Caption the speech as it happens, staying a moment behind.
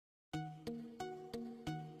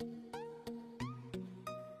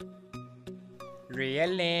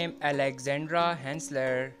Real name Alexandra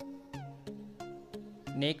Hensler.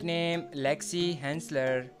 Nickname Lexi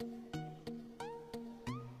Hensler.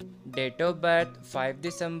 Date of birth 5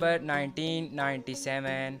 December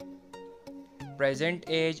 1997. Present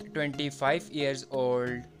age 25 years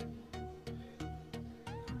old.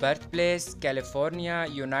 Birthplace California,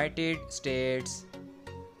 United States.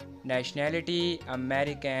 Nationality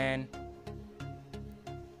American.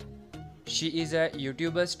 She is a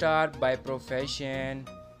YouTuber star by profession.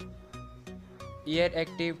 Year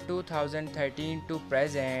active 2013 to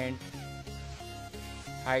present.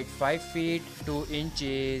 Height 5 feet 2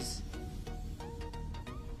 inches.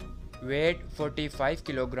 Weight 45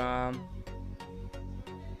 kg.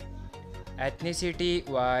 Ethnicity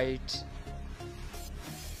white.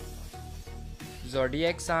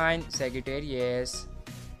 Zodiac sign Sagittarius.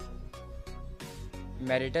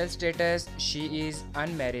 Marital status she is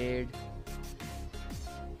unmarried.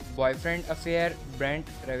 Boyfriend affair Brent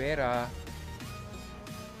Rivera.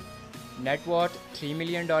 Net worth $3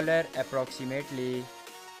 million approximately.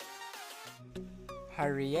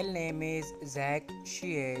 Her real name is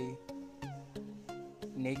ZHC.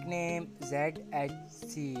 Nickname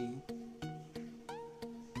ZHC.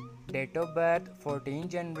 Date of birth 14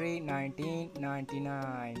 January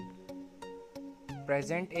 1999.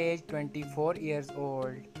 Present age 24 years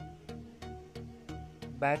old.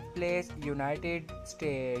 Birthplace United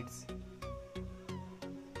States.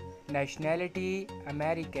 Nationality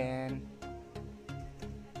American.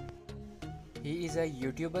 He is a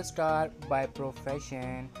YouTuber star by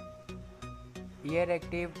profession. Year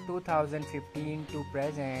active 2015 to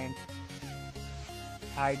present.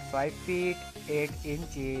 Height 5 feet 8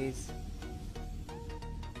 inches.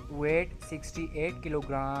 Weight 68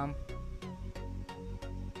 kg.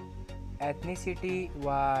 Ethnicity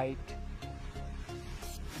white.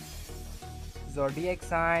 Zodiac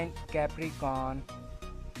sign Capricorn.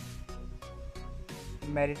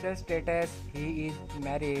 Marital status he is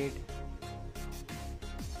married.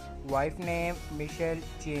 Wife name Michelle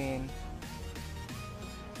Chen.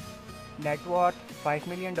 Net worth $5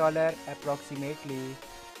 million approximately.